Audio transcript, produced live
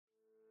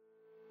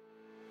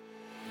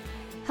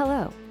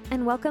Hello,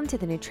 and welcome to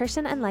the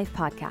Nutrition and Life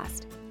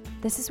Podcast.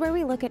 This is where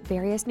we look at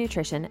various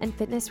nutrition and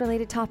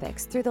fitness-related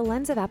topics through the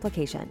lens of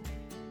application.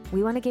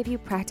 We want to give you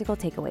practical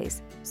takeaways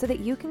so that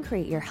you can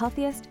create your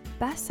healthiest,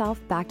 best self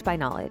backed by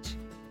knowledge.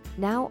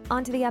 Now,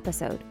 on to the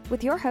episode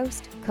with your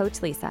host,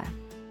 Coach Lisa.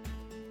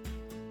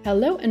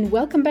 Hello and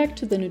welcome back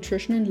to the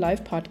Nutrition and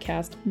Life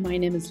Podcast. My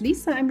name is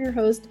Lisa, I'm your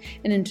host,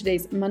 and in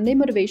today's Monday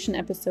Motivation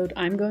episode,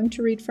 I'm going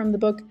to read from the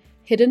book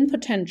Hidden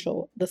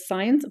Potential: The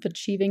Science of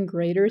Achieving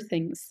Greater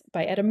Things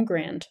by Adam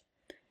Grant.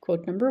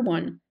 Quote number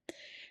 1.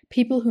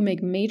 People who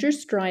make major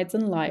strides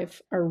in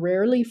life are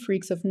rarely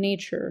freaks of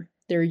nature.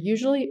 They're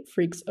usually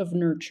freaks of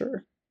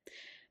nurture.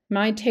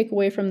 My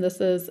takeaway from this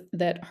is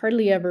that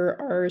hardly ever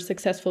are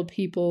successful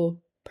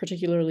people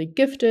particularly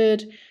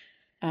gifted,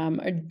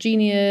 a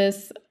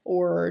genius,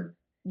 or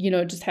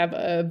just have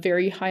a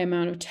very high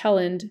amount of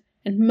talent.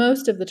 And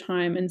most of the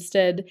time,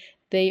 instead,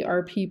 they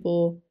are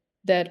people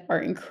that are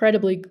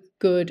incredibly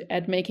good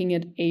at making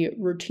it a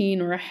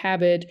routine or a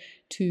habit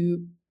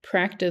to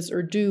practice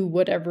or do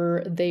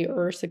whatever they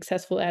are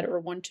successful at or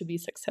want to be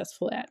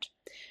successful at.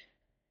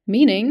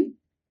 Meaning,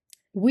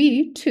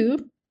 we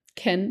too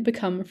can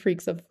become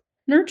freaks of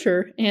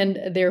nurture and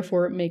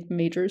therefore make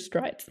major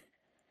strides.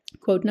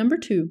 Quote number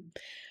 2.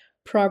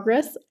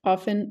 Progress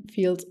often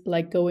feels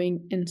like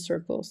going in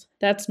circles.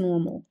 That's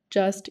normal.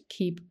 Just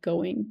keep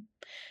going.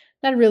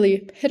 That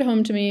really hit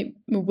home to me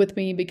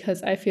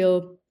because I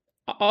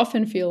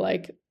often feel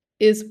like,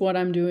 is what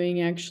I'm doing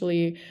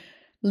actually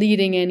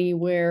leading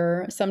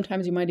anywhere?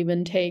 Sometimes you might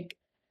even take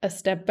a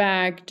step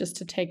back just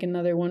to take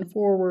another one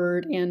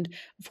forward. And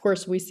of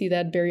course, we see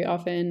that very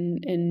often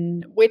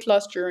in weight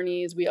loss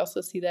journeys. We also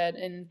see that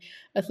in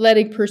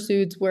athletic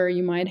pursuits where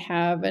you might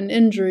have an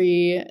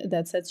injury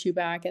that sets you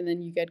back and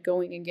then you get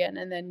going again.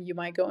 And then you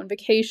might go on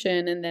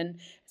vacation and then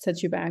it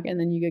sets you back and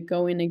then you get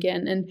going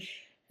again. And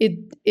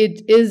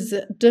it is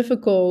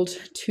difficult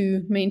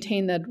to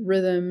maintain that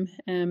rhythm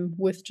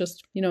with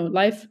just,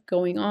 life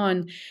going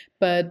on.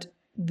 But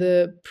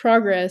the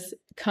progress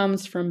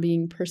comes from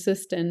being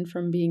persistent,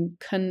 from being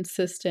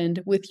consistent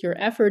with your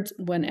efforts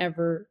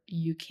whenever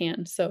you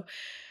can. So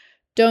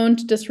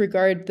don't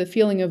disregard the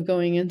feeling of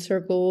going in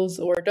circles,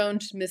 or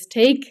don't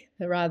mistake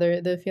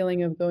the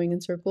feeling of going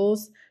in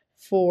circles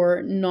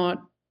for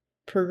not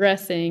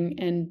progressing,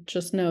 and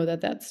just know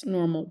that that's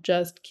normal.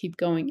 Just keep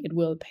going. It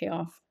will pay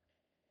off.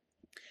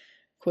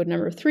 Quote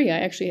number 3, I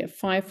actually have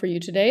 5 for you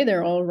today.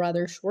 They're all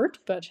rather short,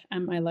 but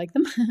I like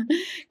them.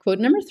 Quote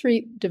number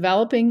 3,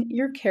 developing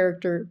your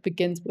character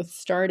begins with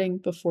starting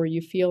before you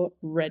feel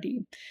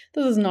ready.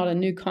 This is not a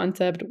new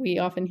concept. We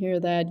often hear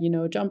that,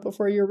 jump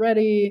before you're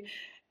ready.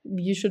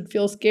 You should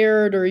feel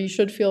scared, or you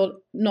should feel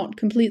not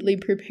completely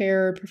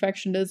prepared.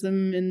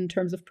 Perfectionism in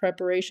terms of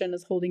preparation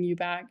is holding you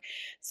back.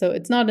 So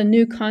it's not a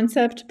new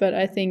concept, but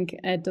I think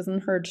it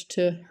doesn't hurt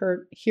to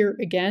hear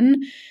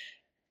again.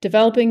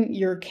 Developing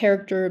your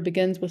character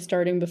begins with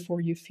starting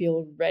before you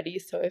feel ready.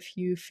 So if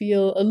you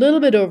feel a little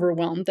bit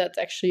overwhelmed, that's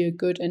actually a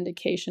good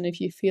indication. If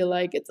you feel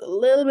like it's a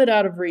little bit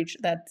out of reach,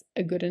 that's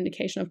a good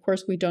indication. Of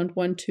course, we don't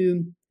want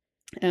to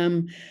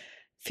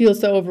feel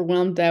so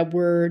overwhelmed that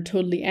we're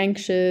totally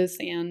anxious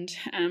and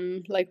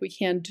like we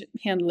can't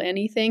handle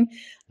anything.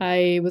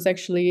 I was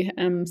actually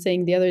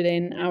saying the other day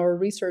in our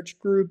research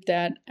group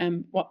that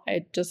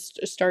I just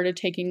started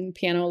taking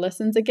piano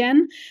lessons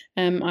again.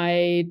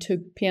 I took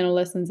piano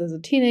lessons as a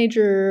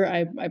teenager.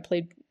 I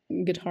played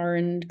guitar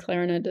and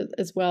clarinet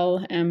as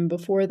well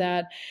before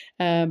that.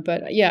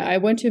 But yeah, I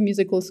went to a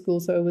musical school,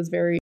 so it was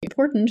very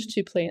important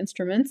to play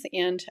instruments.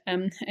 And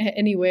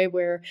anyway,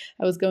 where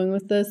I was going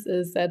with this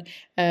is that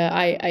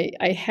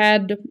I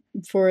had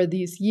for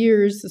these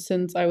years,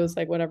 since I was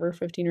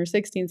 15 or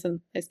 16,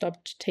 since I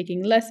stopped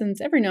taking lessons,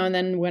 every now and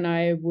then when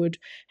I would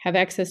have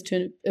access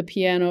to a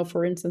piano,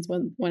 for instance,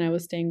 when I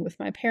was staying with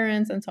my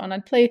parents and so on,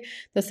 I'd play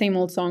the same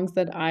old songs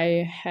that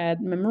I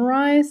had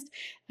memorized.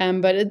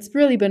 But it's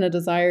really been a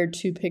desire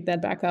to pick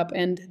that back up.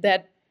 And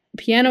that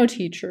piano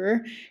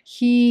teacher,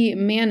 he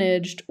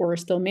managed, or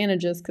still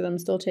manages, because I'm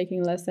still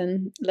taking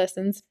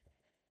lessons,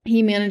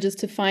 he manages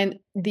to find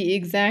the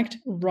exact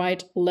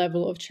right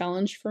level of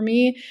challenge for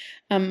me.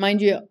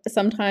 Mind you,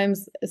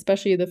 sometimes,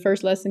 especially the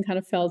first lesson, kind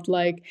of felt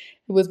like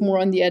it was more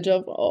on the edge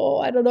of,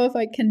 I don't know if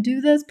I can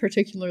do this,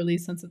 particularly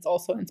since it's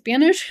also in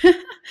Spanish.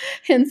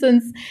 And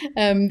since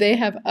they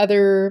have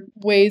other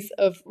ways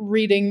of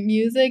reading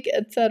music,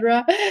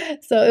 etc.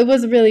 So it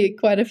was really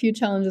quite a few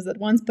challenges at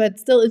once, but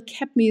still it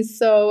kept me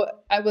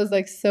I was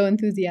so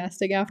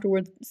enthusiastic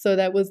afterwards. So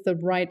that was the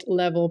right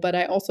level. But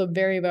I also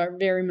very,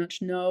 very much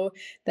know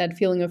that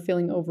feeling of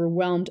feeling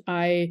overwhelmed.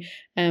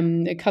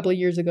 A couple of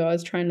years ago, I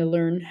was trying to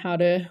learn how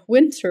to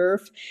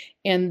windsurf,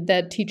 and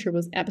that teacher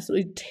was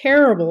absolutely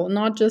terrible.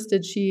 Not just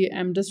did she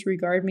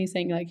disregard me,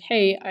 saying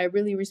hey, I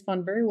really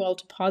respond very well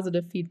to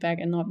positive feedback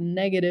and not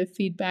negative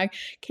feedback.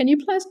 Can you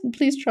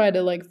please try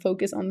to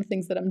focus on the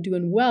things that I'm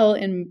doing well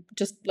and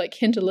just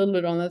hint a little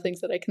bit on the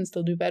things that I can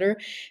still do better?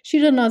 She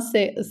did not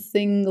say a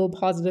single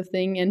positive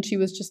thing, and she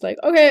was just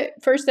okay,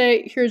 first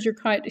day, here's your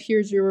kite,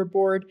 here's your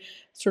board,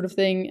 sort of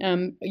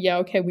thing.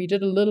 Okay, we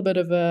did a little bit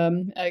of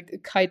a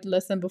kite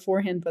lesson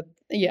beforehand, but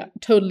yeah,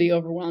 totally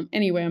overwhelmed.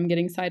 Anyway, I'm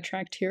getting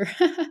sidetracked here.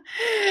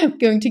 I'm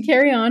going to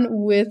carry on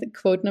with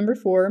quote number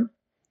 4.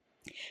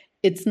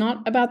 It's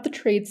not about the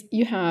traits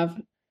you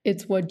have,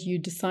 it's what you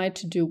decide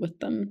to do with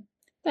them.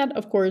 That,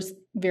 of course,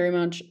 very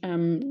much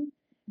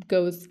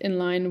goes in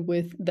line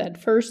with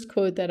that first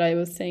quote that I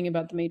was saying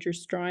about the major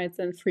strides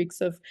and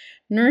freaks of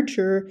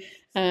nurture.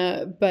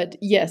 But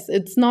yes,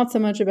 it's not so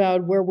much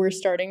about where we're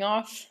starting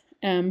off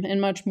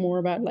and much more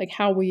about like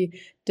how we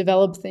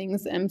develop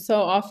things. And so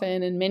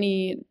often in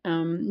many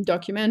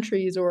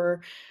documentaries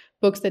or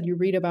books that you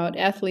read about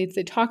athletes,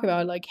 they talk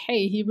about like,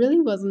 hey, he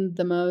really wasn't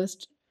the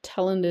most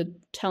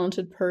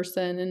talented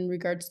person in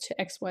regards to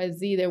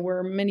XYZ. There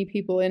were many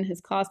people in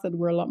his class that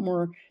were a lot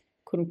more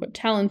quote unquote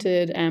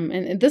talented.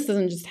 And this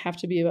doesn't just have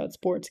to be about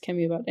sports, it can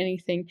be about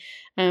anything.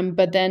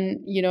 But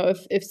then,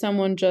 if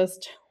someone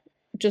just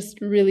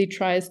really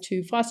tries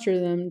to foster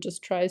them,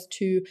 just tries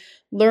to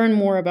learn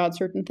more about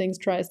certain things,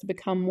 tries to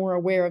become more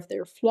aware of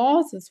their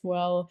flaws as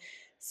well.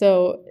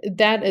 So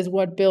that is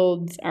what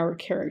builds our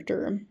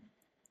character.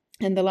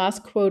 And the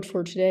last quote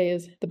for today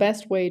is, the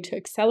best way to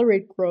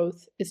accelerate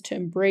growth is to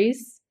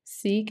embrace,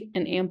 seek,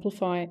 and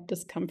amplify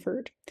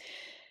discomfort.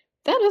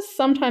 That is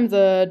sometimes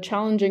a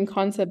challenging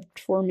concept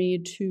for me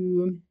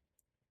to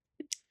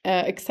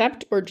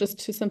accept, or just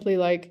to simply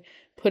like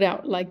put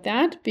out like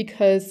that,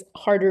 because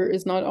harder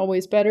is not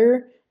always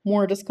better.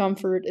 More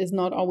discomfort is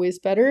not always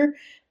better.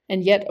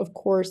 And yet, of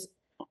course,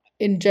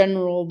 in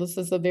general, this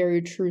is a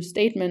very true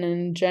statement. And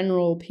in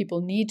general,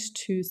 people need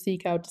to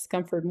seek out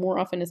discomfort more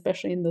often,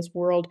 especially in this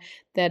world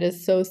that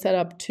is so set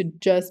up to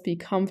just be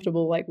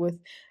comfortable, like with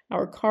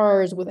our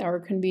cars, with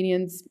our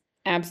convenience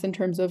apps in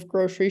terms of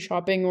grocery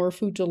shopping or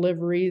food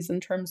deliveries,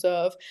 in terms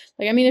of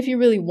like, I mean, if you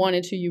really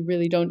wanted to, you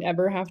really don't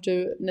ever have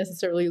to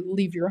necessarily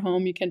leave your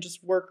home. You can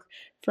just work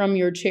from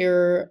your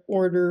chair,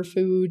 order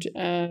food,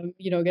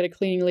 get a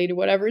cleaning lady,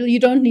 whatever. You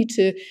don't need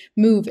to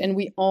move. And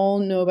we all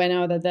know by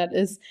now that that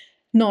is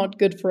not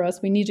good for us.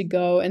 We need to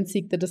go and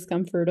seek the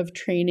discomfort of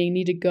training,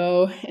 need to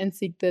go and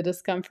seek the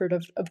discomfort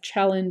of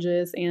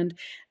challenges. And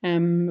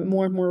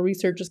more and more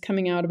research is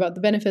coming out about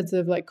the benefits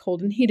of like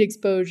cold and heat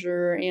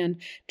exposure and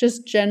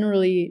just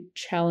generally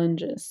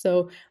challenges.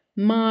 So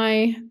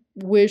my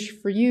wish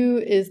for you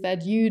is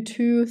that you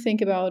too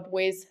think about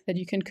ways that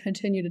you can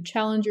continue to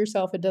challenge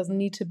yourself. It doesn't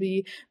need to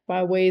be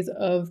by ways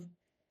of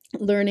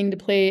learning to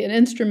play an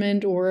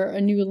instrument or a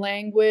new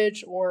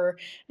language or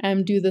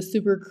do the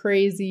super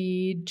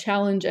crazy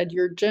challenge at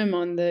your gym.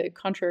 On the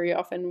contrary,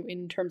 often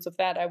in terms of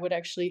that, I would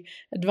actually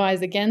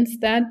advise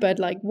against that. But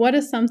like, what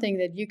is something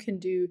that you can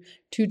do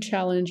to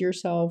challenge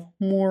yourself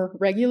more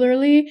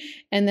regularly?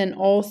 And then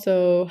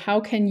also, how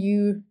can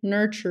you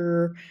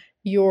nurture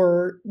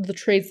the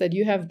traits that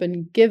you have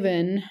been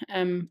given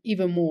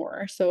even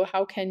more? So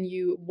how can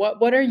you,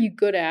 what are you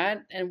good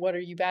at and what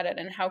are you bad at,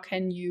 and how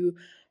can you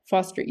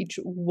foster each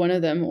one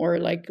of them, or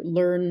like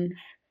learn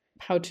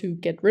how to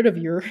get rid of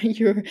your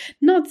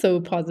not so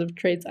positive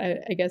traits, I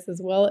guess,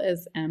 as well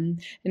as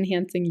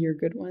enhancing your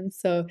good ones.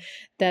 So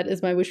that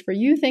is my wish for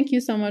you. Thank you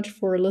so much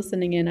for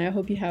listening in. I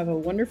hope you have a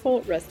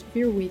wonderful rest of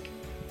your week.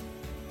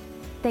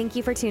 Thank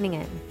you for tuning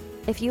in.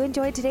 If you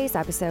enjoyed today's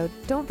episode,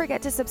 don't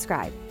forget to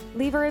subscribe,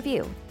 leave a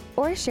review,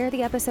 or share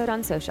the episode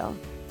on social.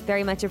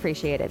 Very much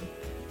appreciated.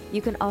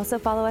 You can also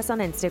follow us on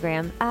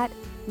Instagram at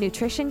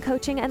Nutrition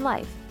Coaching and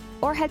Life,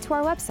 or head to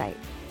our website,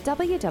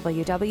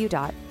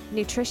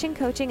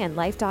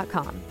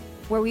 www.nutritioncoachingandlife.com,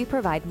 where we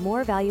provide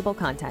more valuable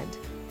content.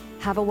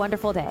 Have a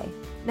wonderful day.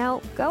 Now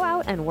go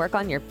out and work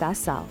on your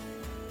best self.